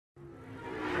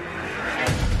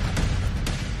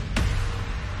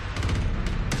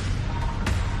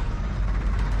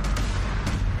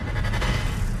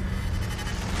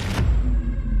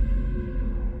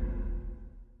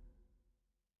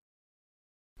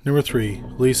Number 3.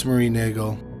 Lisa Marie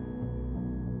Naegle.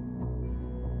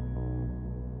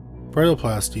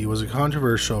 Bridalplasty was a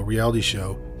controversial reality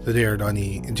show that aired on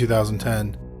E! in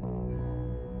 2010.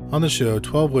 On the show,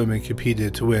 12 women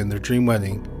competed to win their dream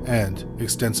wedding and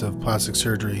extensive plastic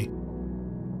surgery.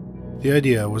 The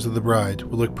idea was that the bride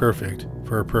would look perfect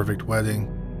for a perfect wedding.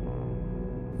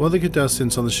 One of the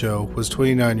contestants on the show was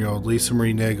 29-year-old Lisa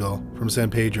Marie Naegle from San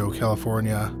Pedro,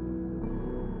 California.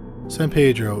 San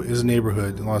Pedro is a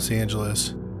neighborhood in Los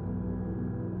Angeles.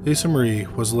 Lisa Marie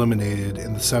was eliminated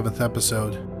in the 7th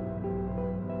episode.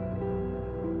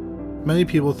 Many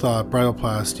people thought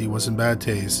Bridalplasty was in bad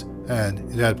taste and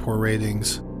it had poor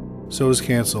ratings, so it was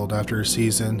cancelled after a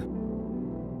season.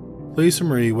 Lisa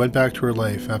Marie went back to her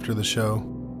life after the show.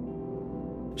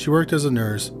 She worked as a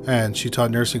nurse and she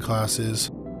taught nursing classes.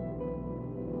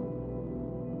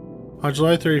 On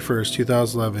July 31st,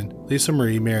 2011, Lisa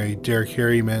Marie married Derek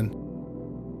Harriman.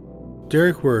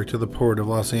 Derek worked at the Port of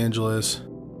Los Angeles.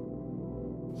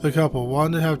 The couple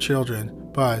wanted to have children,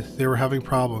 but they were having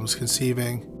problems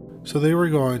conceiving, so they were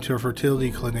going to a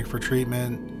fertility clinic for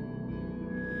treatment.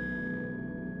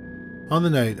 On the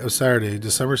night of Saturday,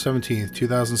 December 17,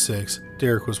 2006,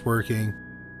 Derek was working.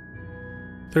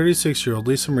 36-year-old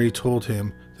Lisa Marie told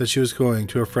him that she was going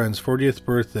to a friend's 40th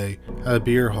birthday at a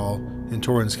beer hall in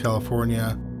Torrance,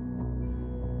 California.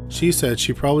 She said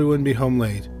she probably wouldn't be home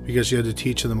late because she had to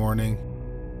teach in the morning.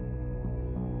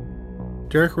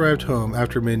 Derek arrived home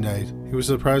after midnight. He was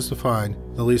surprised to find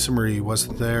that Lisa Marie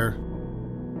wasn't there.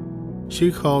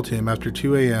 She called him after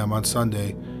 2 a.m. on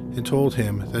Sunday and told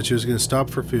him that she was going to stop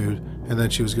for food and then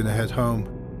she was going to head home.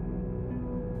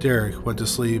 Derek went to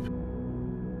sleep.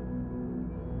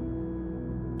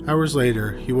 Hours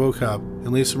later, he woke up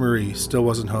and Lisa Marie still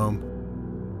wasn't home.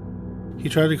 He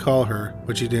tried to call her,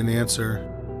 but she didn't answer.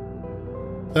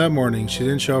 That morning, she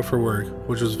didn't show up for work,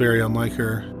 which was very unlike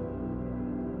her.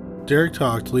 Derek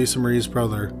talked to Lisa Marie's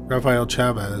brother, Rafael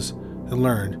Chavez, and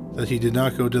learned that he did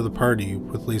not go to the party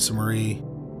with Lisa Marie.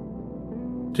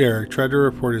 Derek tried to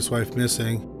report his wife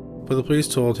missing, but the police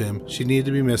told him she needed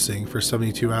to be missing for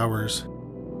 72 hours.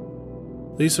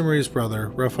 Lisa Marie's brother,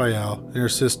 Rafael, and her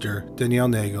sister, Danielle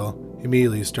Naegle,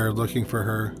 immediately started looking for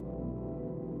her.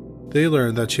 They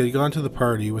learned that she had gone to the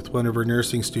party with one of her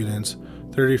nursing students,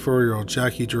 34-year-old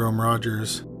Jackie Jerome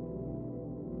Rogers.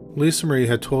 Lisa Marie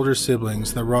had told her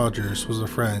siblings that Rogers was a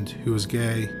friend who was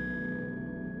gay.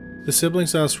 The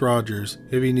siblings asked Rogers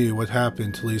if he knew what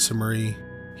happened to Lisa Marie.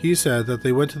 He said that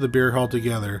they went to the beer hall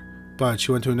together, but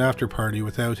she went to an after party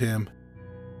without him.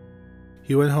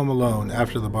 He went home alone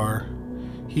after the bar.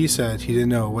 He said he didn't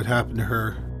know what happened to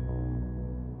her.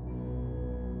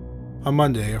 On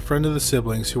Monday, a friend of the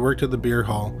siblings who worked at the beer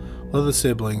hall let the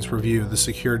siblings review the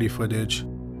security footage.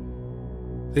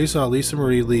 They saw Lisa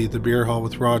Marie leave the beer hall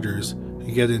with Rogers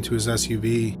and get into his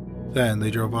SUV. Then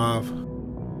they drove off.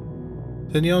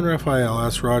 Danielle and Rafael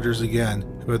asked Rogers again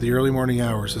about the early morning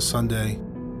hours of Sunday.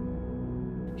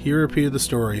 He repeated the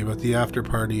story about the after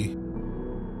party.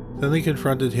 Then they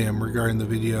confronted him regarding the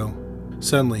video.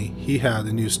 Suddenly, he had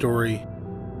a new story.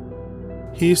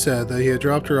 He said that he had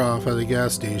dropped her off at a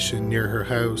gas station near her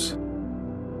house,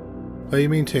 but he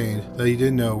maintained that he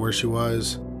didn't know where she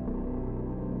was.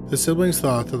 The siblings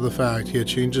thought that the fact he had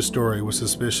changed his story was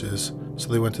suspicious, so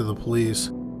they went to the police.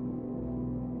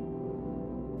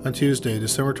 On Tuesday,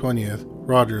 December 20th,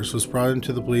 Rogers was brought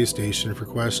into the police station for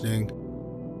questioning.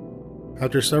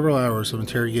 After several hours of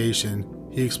interrogation,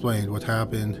 he explained what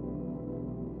happened.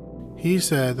 He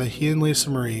said that he and Lisa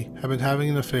Marie had been having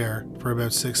an affair for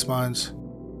about 6 months.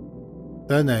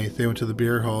 That night, they went to the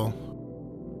beer hall.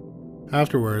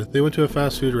 Afterward, they went to a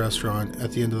fast food restaurant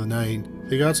at the end of the night.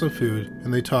 They got some food,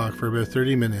 and they talked for about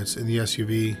 30 minutes in the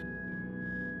SUV.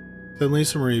 Then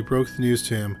Lisa Marie broke the news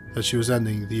to him that she was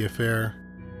ending the affair.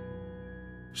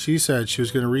 She said she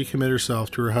was going to recommit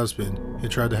herself to her husband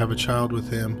and tried to have a child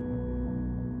with him.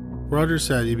 Rogers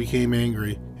said he became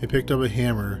angry and picked up a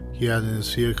hammer he had in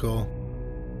his vehicle.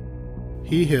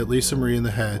 He hit Lisa Marie in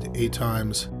the head 8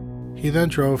 times. He then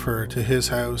drove her to his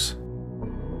house.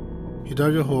 He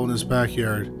dug a hole in his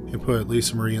backyard and put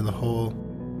Lisa Marie in the hole.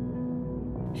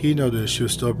 He noticed she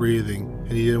was still breathing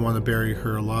and he didn't want to bury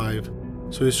her alive,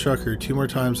 so he struck her 2 more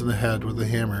times in the head with a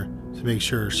hammer to make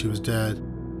sure she was dead.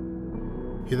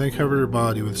 He then covered her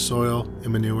body with soil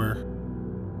and manure.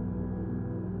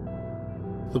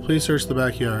 The police searched the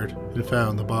backyard and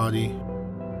found the body.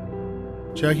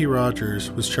 Jackie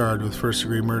Rogers was charged with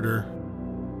first-degree murder.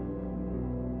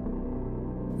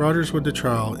 Rogers went to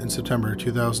trial in September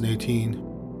 2018.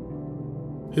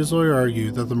 His lawyer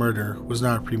argued that the murder was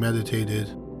not premeditated.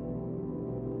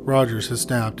 Rogers had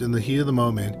snapped in the heat of the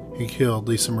moment and killed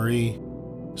Lisa Marie.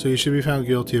 so he should be found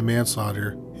guilty of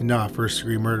manslaughter and not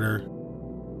first-degree murder.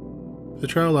 The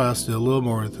trial lasted a little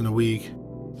more than a week.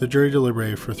 The jury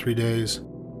deliberated for 3 days.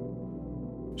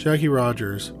 Jackie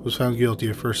Rogers was found guilty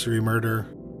of first-degree murder.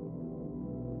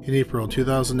 In April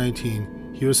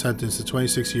 2019, he was sentenced to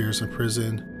 26 years in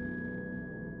prison.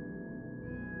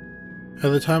 At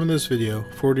the time of this video,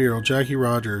 40-year-old Jackie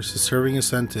Rogers is serving his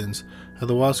sentence at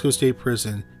the Wasco State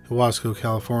Prison in Wasco,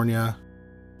 California.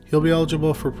 He'll be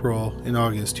eligible for parole in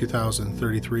August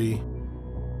 2033.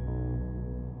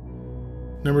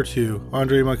 Number 2.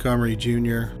 Andre Montgomery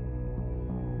Jr.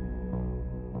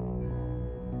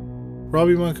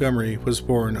 Robbie Montgomery was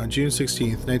born on June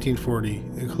 16, 1940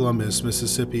 in Columbus,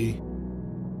 Mississippi.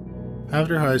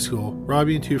 After high school,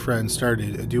 Robbie and 2 friends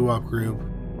started a doo-wop group.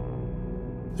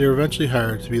 They were eventually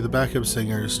hired to be the backup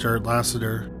singers to Art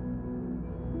Lassiter.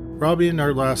 Robbie and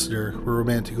Art Lassiter were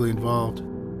romantically involved.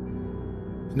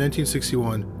 In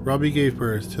 1961, Robbie gave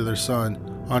birth to their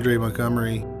son, Andre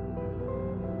Montgomery.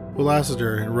 But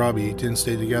Lassiter and Robbie didn't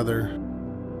stay together.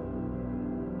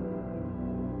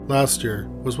 Lassiter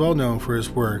was well known for his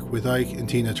work with Ike and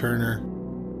Tina Turner.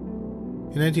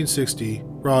 In 1960,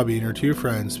 Robbie and her 2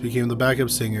 friends became the backup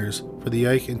singers for the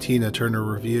Ike and Tina Turner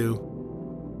Revue.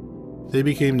 They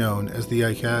became known as the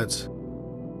Ikeettes.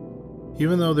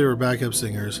 Even though they were backup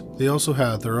singers, they also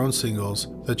had their own singles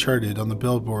that charted on the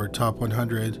Billboard Top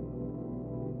 100.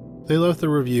 They left the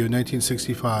Revue in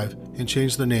 1965 and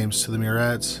changed their names to the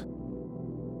Mirettes.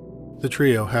 The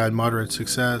trio had moderate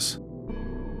success.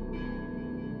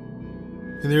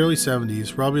 In the early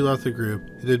 70s, Robbie left the group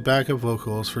and did backup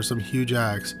vocals for some huge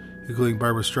acts, including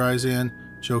Barbra Streisand,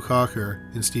 Joe Cocker,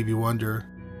 and Stevie Wonder.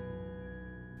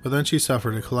 But then she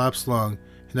suffered a collapsed lung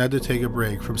and had to take a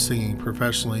break from singing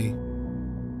professionally.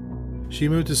 She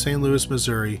moved to St. Louis,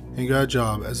 Missouri, and got a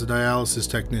job as a dialysis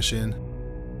technician.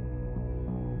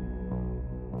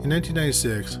 In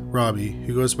 1996, Robbie,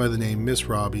 who goes by the name Miss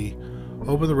Robbie,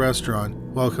 opened the restaurant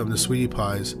Welcome to Sweetie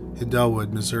Pies in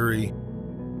Dellwood, Missouri.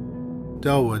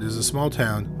 Dellwood is a small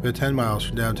town about 10 miles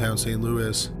from downtown St.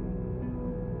 Louis.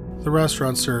 The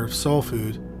restaurant serves soul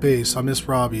food based on Miss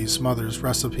Robbie's mother's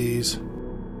recipes.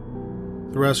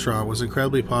 The restaurant was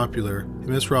incredibly popular, and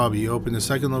Miss Robbie opened a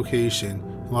second location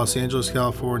in Los Angeles,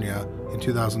 California in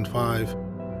 2005.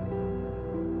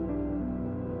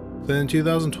 Then in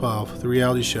 2012, the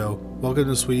reality show Welcome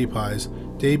to Sweetie Pies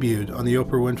debuted on the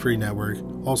Oprah Winfrey Network,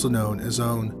 also known as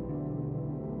OWN.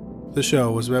 The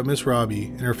show was about Miss Robbie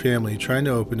and her family trying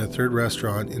to open a 3rd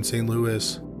restaurant in St.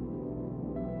 Louis.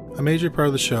 A major part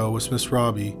of the show was Miss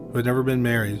Robbie, who had never been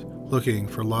married, looking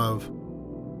for love.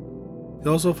 It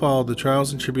also followed the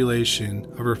trials and tribulation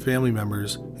of her family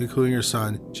members, including her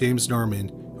son, James Norman,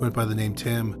 who went by the name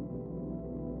Tim.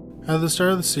 At the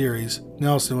start of the series,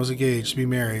 Nelson was engaged to be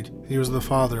married, and he was the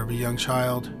father of a young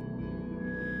child.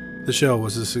 The show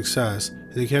was a success,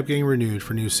 and it kept getting renewed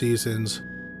for new seasons.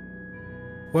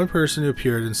 One person who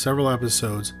appeared in several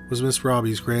episodes was Miss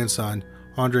Robbie's grandson,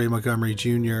 Andre Montgomery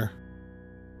Jr.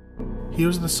 He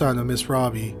was the son of Miss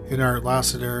Robbie and Art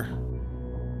Lassiter.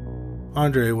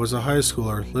 Andre was a high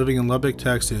schooler living in Lubbock,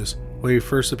 Texas, when he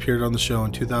first appeared on the show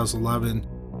in 2011.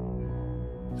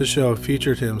 The show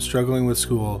featured him struggling with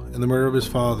school and the murder of his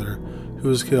father, who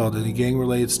was killed in a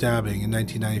gang-related stabbing in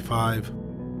 1995.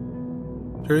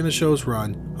 During the show's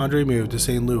run, Andre moved to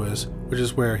St. Louis, which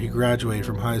is where he graduated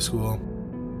from high school.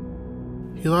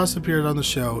 He last appeared on the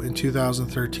show in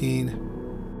 2013.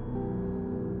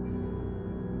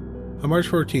 On March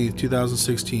 14,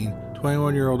 2016,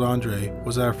 21-year-old Andre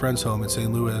was at a friend's home in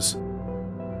St. Louis.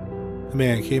 A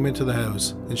man came into the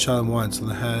house and shot him once in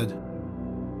the head.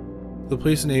 The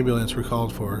police and ambulance were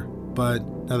called for, but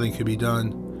nothing could be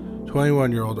done.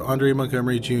 21-year-old Andre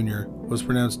Montgomery Jr. was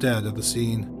pronounced dead at the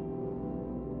scene.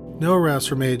 No arrests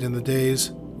were made in the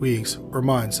days, weeks, or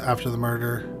months after the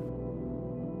murder.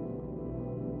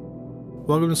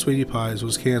 Welcome to Sweetie Pies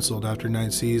was canceled after 9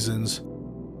 seasons.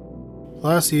 The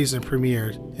last season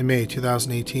premiered in May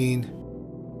 2018.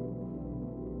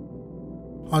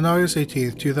 On August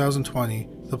 18, 2020,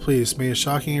 the police made a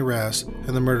shocking arrest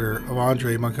in the murder of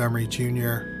Andre Montgomery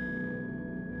Jr.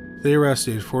 They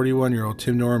arrested 41-year-old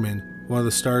Tim Norman, one of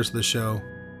the stars of the show.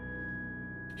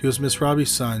 He was Miss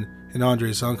Robbie's son and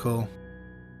Andre's uncle.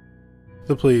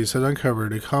 The police had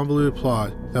uncovered a convoluted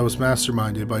plot that was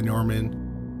masterminded by Norman.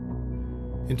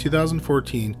 In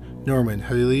 2014, Norman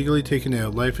had illegally taken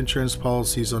out life insurance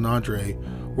policies on Andre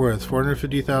worth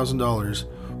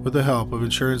 $450,000 with the help of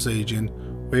insurance agent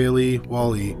Whaley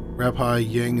Wally Rapai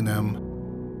Yangnam.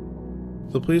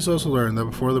 The police also learned that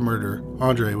before the murder,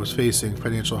 Andre was facing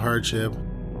financial hardship.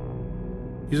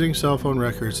 Using cell phone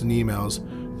records and emails,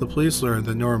 the police learned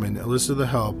that Norman enlisted the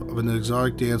help of an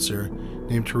exotic dancer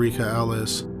named Tarika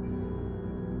Ellis.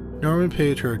 Norman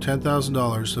paid her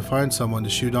 $10,000 to find someone to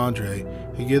shoot Andre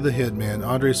and give the hitman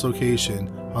Andre's location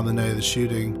on the night of the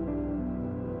shooting.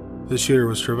 The shooter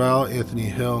was Travail Anthony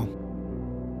Hill.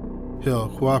 Hill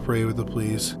cooperated with the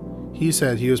police. He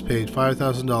said he was paid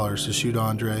 $5,000 to shoot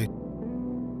Andre.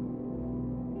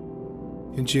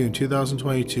 In June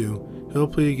 2022, Hill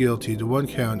pleaded guilty to 1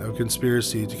 count of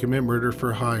conspiracy to commit murder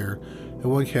for hire and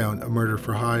 1 count of murder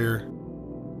for hire.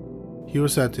 He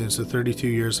was sentenced to 32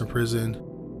 years in prison.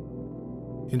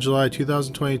 In July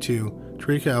 2022,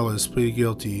 Tarika Ellis pleaded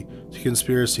guilty to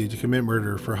conspiracy to commit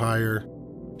murder for hire.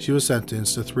 She was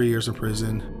sentenced to 3 years in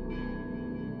prison.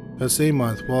 That same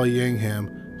month, Wally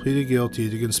Yangham pleaded guilty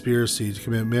to conspiracy to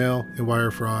commit mail and wire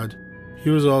fraud. He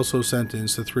was also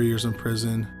sentenced to 3 years in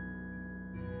prison.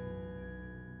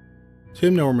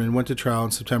 Tim Norman went to trial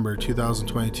in September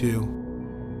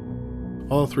 2022.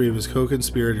 All 3 of his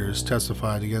co-conspirators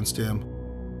testified against him.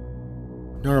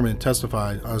 Norman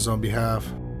testified on his own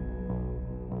behalf.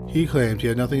 He claimed he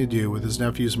had nothing to do with his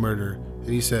nephew's murder, and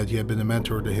he said he had been a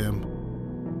mentor to him.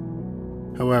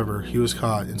 However, he was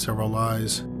caught in several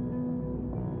lies.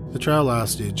 The trial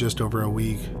lasted just over a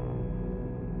week.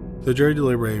 The jury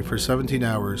deliberated for 17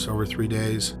 hours over 3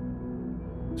 days.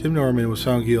 Tim Norman was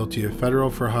found guilty of federal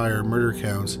for hire murder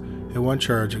counts and 1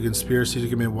 charge of conspiracy to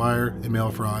commit wire and mail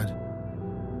fraud.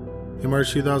 In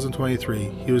March 2023,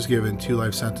 he was given 2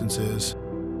 life sentences.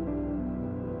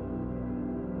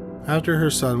 After her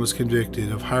son was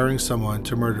convicted of hiring someone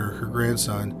to murder her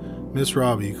grandson, Miss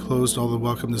Robbie closed all the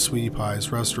Welcome to Sweetie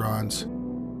Pie's restaurants.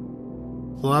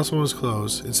 The last one was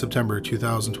closed in September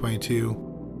 2022.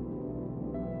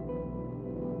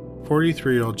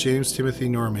 43-year-old James Timothy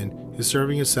Norman is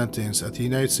serving his sentence at the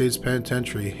United States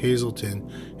Penitentiary, Hazleton,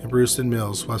 in Brewston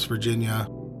Mills, West Virginia.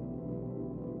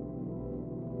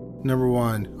 Number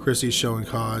 1. Cristie Schoen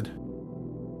Codd.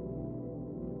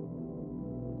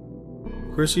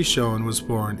 Cristie Schoen was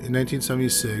born in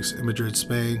 1976 in Madrid,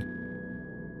 Spain.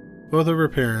 Both of her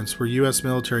parents were U.S.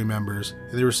 military members,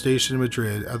 and they were stationed in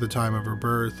Madrid at the time of her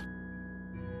birth.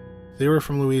 They were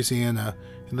from Louisiana,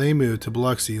 and they moved to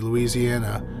Biloxi,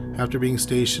 Louisiana, after being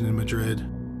stationed in Madrid.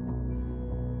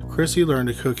 Cristie learned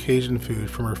to cook Cajun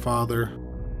food from her father.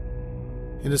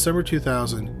 In December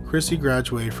 2000, Cristie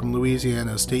graduated from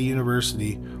Louisiana State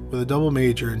University with a double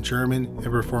major in German and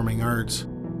Performing Arts.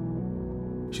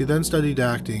 She then studied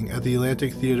acting at the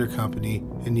Atlantic Theater Company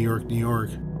in New York, New York.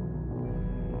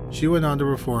 She went on to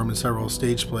perform in several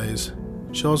stage plays.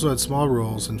 She also had small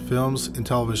roles in films and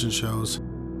television shows.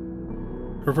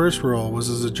 Her first role was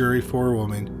as a jury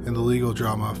forewoman in the legal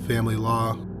drama Family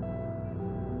Law.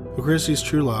 But Cristie's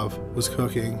true love was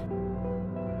cooking.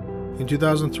 In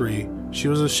 2003, she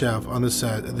was a chef on the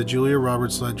set of the Julia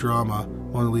Roberts-led drama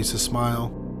Mona Lisa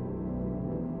Smile.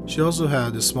 She also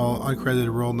had a small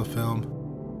uncredited role in the film.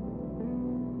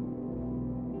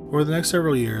 Over the next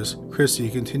several years,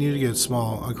 Cristie continued to get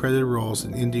small, uncredited roles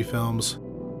in indie films,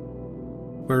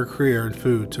 but her career in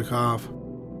food took off.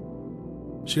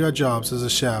 She got jobs as a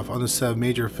chef on the set of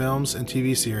major films and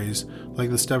TV series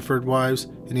like The Stepford Wives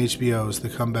and HBO's The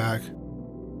Comeback.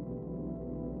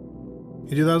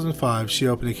 In 2005, she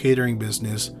opened a catering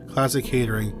business, Classic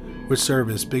Catering, which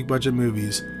serviced big-budget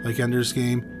movies like Ender's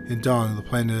Game and Dawn of the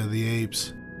Planet of the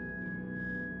Apes.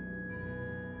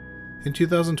 In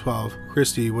 2012,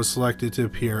 Cristie was selected to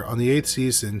appear on the 8th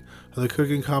season of the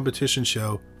cooking competition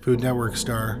show Food Network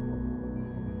Star.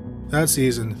 That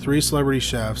season, 3 celebrity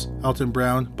chefs, Elton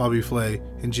Brown, Bobby Flay,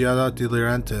 and Giada De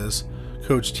Laurentiis,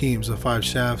 coached teams of 5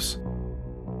 chefs.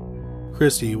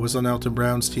 Cristie was on Elton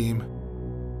Brown's team.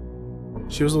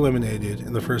 She was eliminated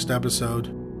in the first episode.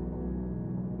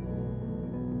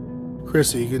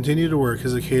 Cristie continued to work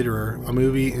as a caterer on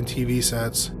movie and TV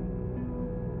sets.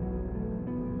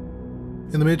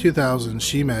 In the mid-2000s,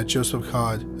 she met Joseph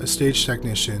Codd, a stage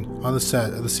technician, on the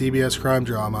set of the CBS crime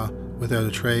drama Without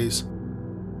a Trace.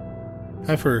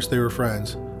 At first, they were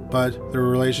friends, but their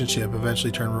relationship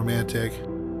eventually turned romantic.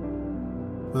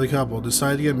 When the couple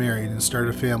decided to get married and start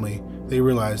a family, they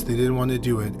realized they didn't want to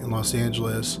do it in Los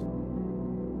Angeles.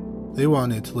 They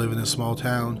wanted to live in a small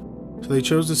town, so they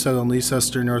chose to settle in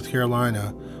Leicester, North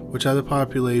Carolina, which had a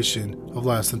population of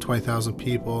less than 20,000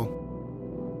 people.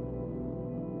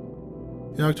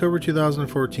 In October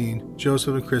 2014,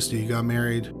 Joseph and Cristie got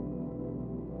married.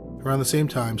 Around the same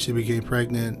time, she became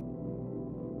pregnant.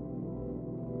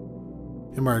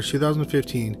 In March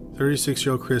 2015,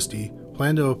 36-year-old Cristie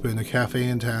planned to open a cafe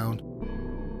in town.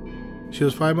 She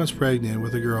was 5 months pregnant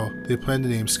with a girl they planned to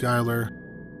name Skylar.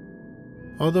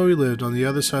 Although he lived on the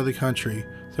other side of the country,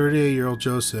 38-year-old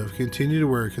Joseph continued to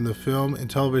work in the film and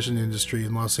television industry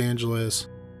in Los Angeles.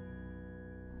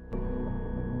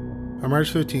 On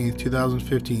March 15,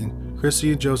 2015,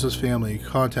 Cristie and Joseph's family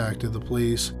contacted the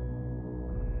police.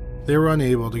 They were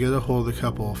unable to get a hold of the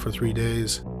couple for 3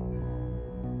 days.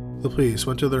 The police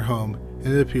went to their home,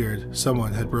 and it appeared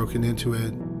someone had broken into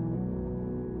it.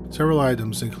 Several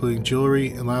items, including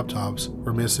jewelry and laptops,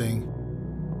 were missing,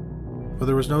 but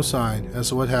there was no sign as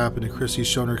to what happened to Cristie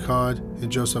Schoen Codd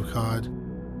and Joseph Codd.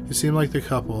 It seemed like the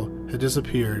couple had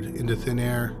disappeared into thin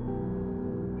air.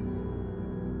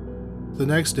 The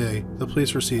next day, the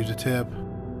police received a tip.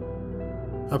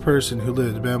 A person who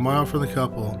lived about a mile from the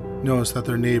couple noticed that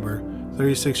their neighbor,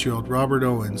 36-year-old Robert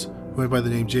Owens, who went by the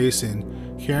name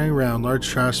Jason, carrying around large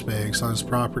trash bags on his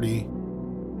property.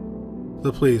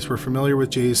 The police were familiar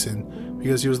with Jason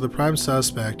because he was the prime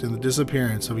suspect in the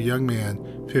disappearance of a young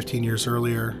man 15 years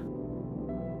earlier.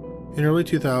 In early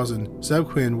 2000, Zeb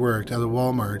Quinn worked at a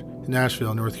Walmart in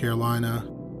Nashville, North Carolina.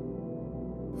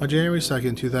 On January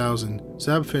 2, 2000,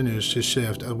 Zeb finished his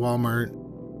shift at Walmart.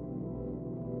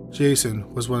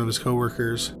 Jason was one of his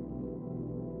co-workers.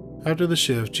 After the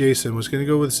shift, Jason was going to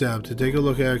go with Zeb to take a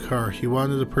look at a car he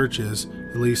wanted to purchase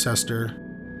in Leicester.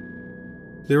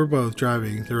 They were both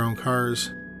driving their own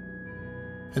cars.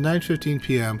 At 9:15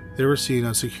 p.m., they were seen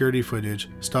on security footage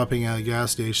stopping at a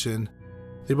gas station.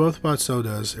 They both bought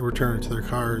sodas and returned to their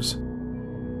cars.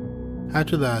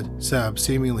 After that, Zeb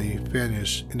seemingly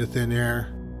vanished into thin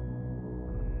air.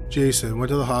 Jason went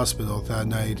to the hospital that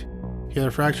night. He had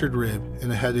a fractured rib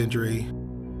and a head injury.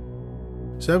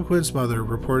 Zeb Quinn's mother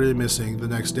reported him missing the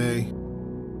next day.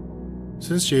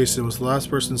 Since Jason was the last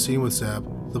person seen with Zeb,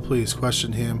 the police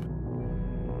questioned him.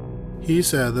 He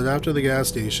said that after the gas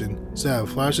station, Zeb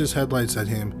flashed his headlights at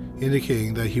him,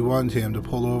 indicating that he wanted him to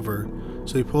pull over,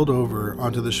 so he pulled over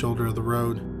onto the shoulder of the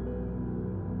road.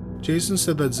 Jason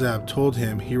said that Zeb told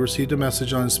him he received a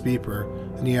message on his beeper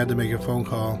and he had to make a phone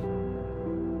call.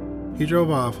 He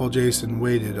drove off while Jason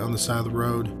waited on the side of the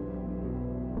road.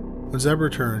 When Zeb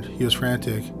returned, he was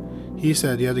frantic. He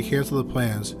said he had to cancel the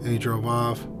plans and he drove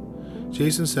off.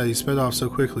 Jason said he sped off so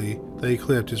quickly that he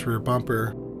clipped his rear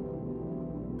bumper.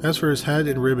 As for his head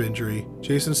and rib injury,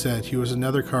 Jason said he was in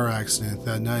another car accident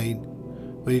that night,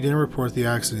 but he didn't report the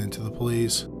accident to the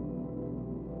police.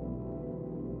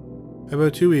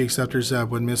 About 2 weeks after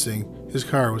Zeb went missing, his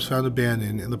car was found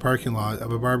abandoned in the parking lot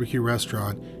of a barbecue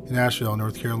restaurant in Asheville,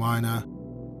 North Carolina.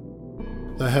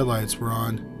 The headlights were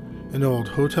on. An old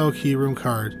hotel key room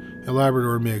card and a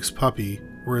Labrador mix puppy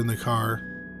were in the car.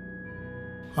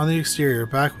 On the exterior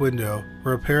back window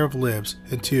were a pair of lips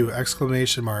and 2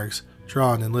 exclamation marks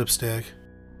drawn in lipstick.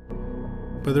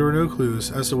 But there were no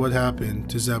clues as to what happened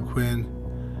to Zeb Quinn.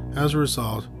 As a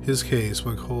result, his case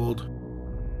went cold.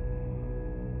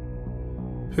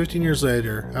 15 years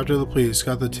later, after the police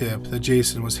got the tip that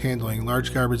Jason was handling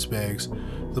large garbage bags,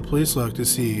 the police looked to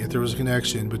see if there was a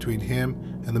connection between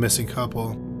him and the missing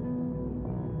couple.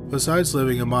 Besides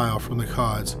living a mile from the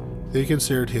Codds, they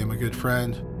considered him a good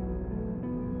friend.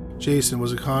 Jason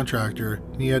was a contractor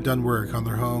and he had done work on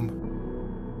their home.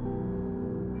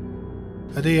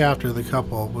 A day after the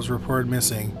couple was reported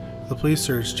missing, the police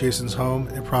searched Jason's home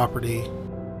and property.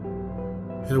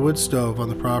 In a wood stove on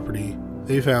the property,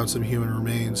 they found some human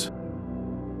remains.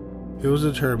 It was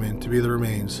determined to be the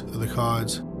remains of the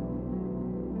Codds.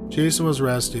 Jason was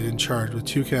arrested and charged with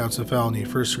 2 counts of felony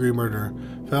first-degree murder,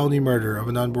 felony murder of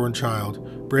an unborn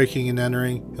child, breaking and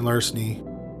entering, and larceny.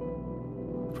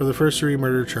 For the first-degree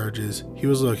murder charges, he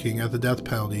was looking at the death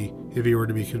penalty if he were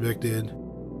to be convicted.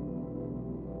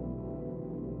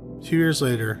 2 years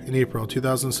later, in April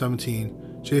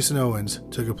 2017, Jason Owens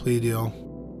took a plea deal.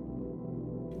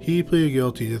 He pleaded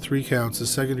guilty to 3 counts of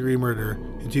second-degree murder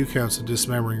and 2 counts of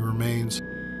dismembering remains.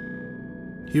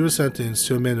 He was sentenced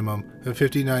to a minimum of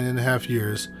 59.5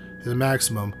 years and a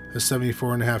maximum of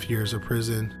 74.5 years of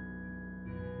prison.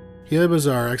 He had a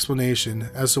bizarre explanation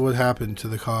as to what happened to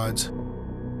the Codds.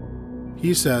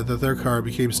 He said that their car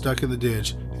became stuck in the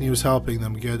ditch and he was helping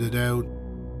them get it out.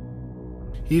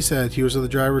 He said he was in the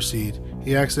driver's seat,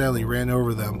 he accidentally ran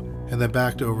over them and then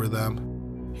backed over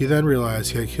them. He then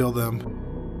realized he had killed them.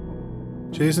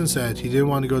 Jason said he didn't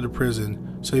want to go to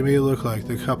prison, so he made it look like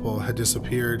the couple had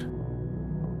disappeared.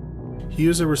 He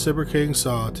used a reciprocating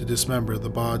saw to dismember the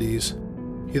bodies.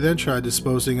 He then tried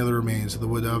disposing of the remains of the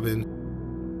wood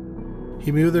oven.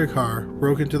 He moved their car,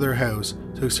 broke into their house,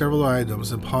 took several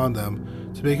items and pawned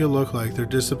them to make it look like their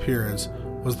disappearance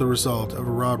was the result of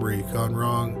a robbery gone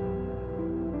wrong.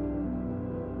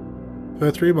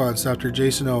 About 3 months after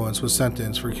Jason Owens was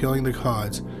sentenced for killing the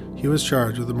Codds, he was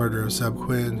charged with the murder of Zeb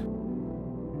Quinn.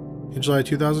 In July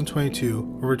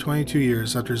 2022, over 22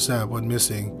 years after Zeb went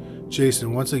missing,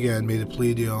 Jason once again made a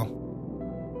plea deal.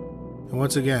 And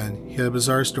once again, he had a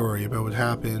bizarre story about what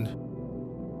happened.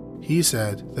 He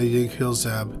said that he didn't kill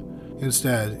Zeb.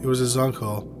 Instead, it was his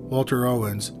uncle, Walter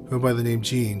Owens, who went by the name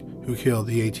Gene, who killed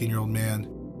the 18-year-old man.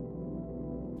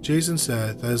 Jason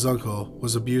said that his uncle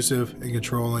was abusive and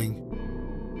controlling.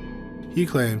 He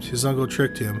claimed his uncle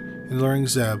tricked him into luring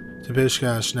Zeb to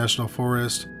Pishkash National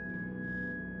Forest.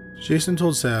 Jason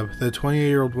told Zeb that a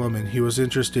 28-year-old woman he was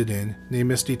interested in, named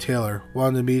Misty Taylor,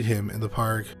 wanted to meet him in the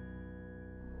park.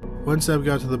 When Zeb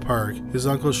got to the park, his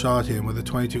uncle shot him with a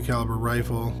 .22 caliber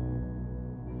rifle.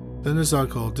 Then his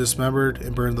uncle dismembered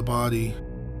and burned the body.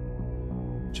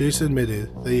 Jason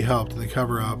admitted that he helped in the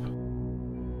cover-up.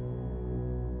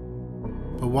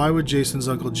 But why would Jason's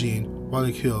uncle Gene want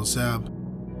to kill Zeb?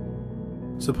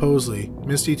 Supposedly,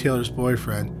 Misty Taylor's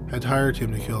boyfriend had hired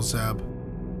him to kill Zeb.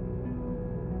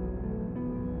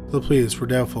 The police were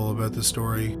doubtful about this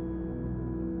story.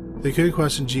 They couldn't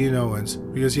question Gene Owens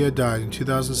because he had died in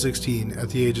 2016 at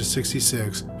the age of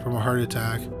 66 from a heart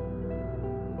attack.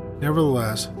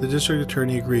 Nevertheless, the district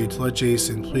attorney agreed to let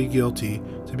Jason plead guilty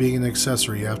to being an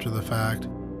accessory after the fact.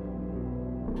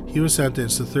 He was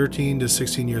sentenced to 13 to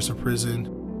 16 years of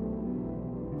prison.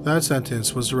 That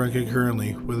sentence was to run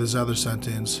concurrently with his other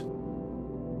sentence.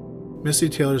 Misty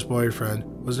Taylor's boyfriend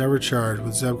was never charged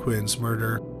with Zeb Quinn's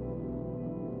murder.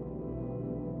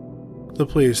 The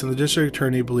police and the district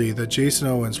attorney believe that Jason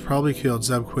Owens probably killed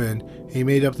Zeb Quinn, and he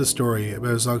made up the story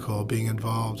about his uncle being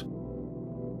involved.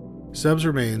 Zeb's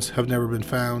remains have never been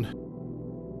found.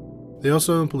 They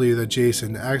also don't believe that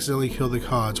Jason accidentally killed the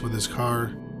Codds with his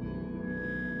car.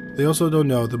 They also don't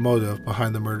know the motive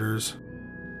behind the murders.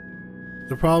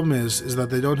 The problem is that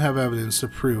they don't have evidence to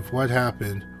prove what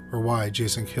happened or why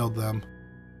Jason killed them.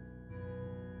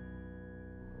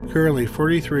 Currently,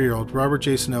 43-year-old Robert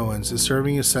Jason Owens is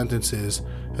serving his sentences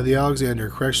at the Alexander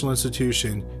Correctional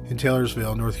Institution in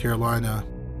Taylorsville, North Carolina.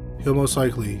 He'll most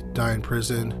likely die in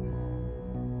prison.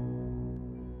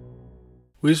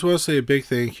 We just want to say a big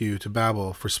thank you to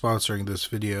Babbel for sponsoring this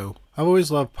video. I've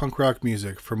always loved punk rock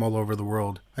music from all over the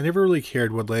world. I never really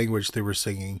cared what language they were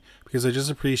singing because I just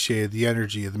appreciated the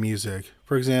energy of the music.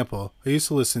 For example, I used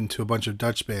to listen to a bunch of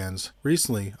Dutch bands.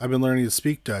 Recently, I've been learning to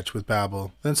speak Dutch with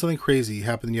Babbel. Then something crazy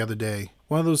happened the other day.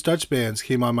 One of those Dutch bands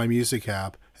came on my music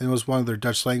app and it was one of their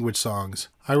Dutch language songs.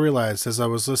 I realized as I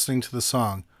was listening to the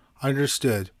song, I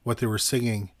understood what they were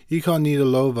singing. Ik kan niet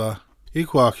geloven.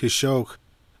 Ik word geschokt.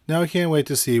 Now I can't wait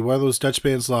to see one of those Dutch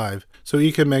bands live, so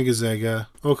ik kan meezingen,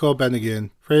 ook al ben ik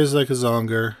een vreselijke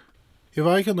zanger. If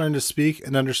I can learn to speak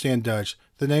and understand Dutch,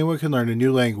 then anyone can learn a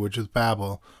new language with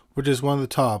Babbel, which is one of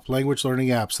the top language learning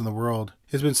apps in the world.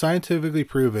 It's been scientifically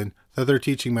proven that their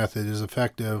teaching method is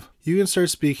effective. You can start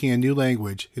speaking a new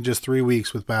language in just 3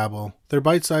 weeks with Babbel. Their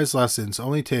bite-sized lessons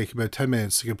only take about 10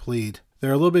 minutes to complete.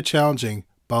 They're a little bit challenging,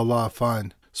 but a lot of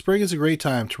fun. Spring is a great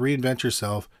time to reinvent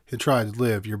yourself and try to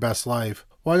live your best life.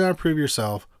 Why not improve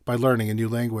yourself by learning a new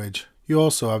language? You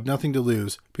also have nothing to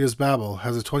lose because Babbel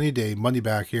has a 20-day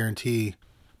money-back guarantee.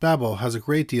 Babbel has a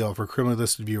great deal for criminally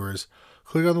listed viewers.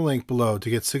 Click on the link below to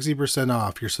get 60%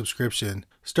 off your subscription.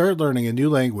 Start learning a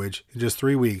new language in just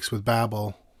 3 weeks with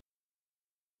Babbel.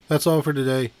 That's all for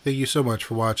today. Thank you so much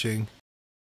for watching.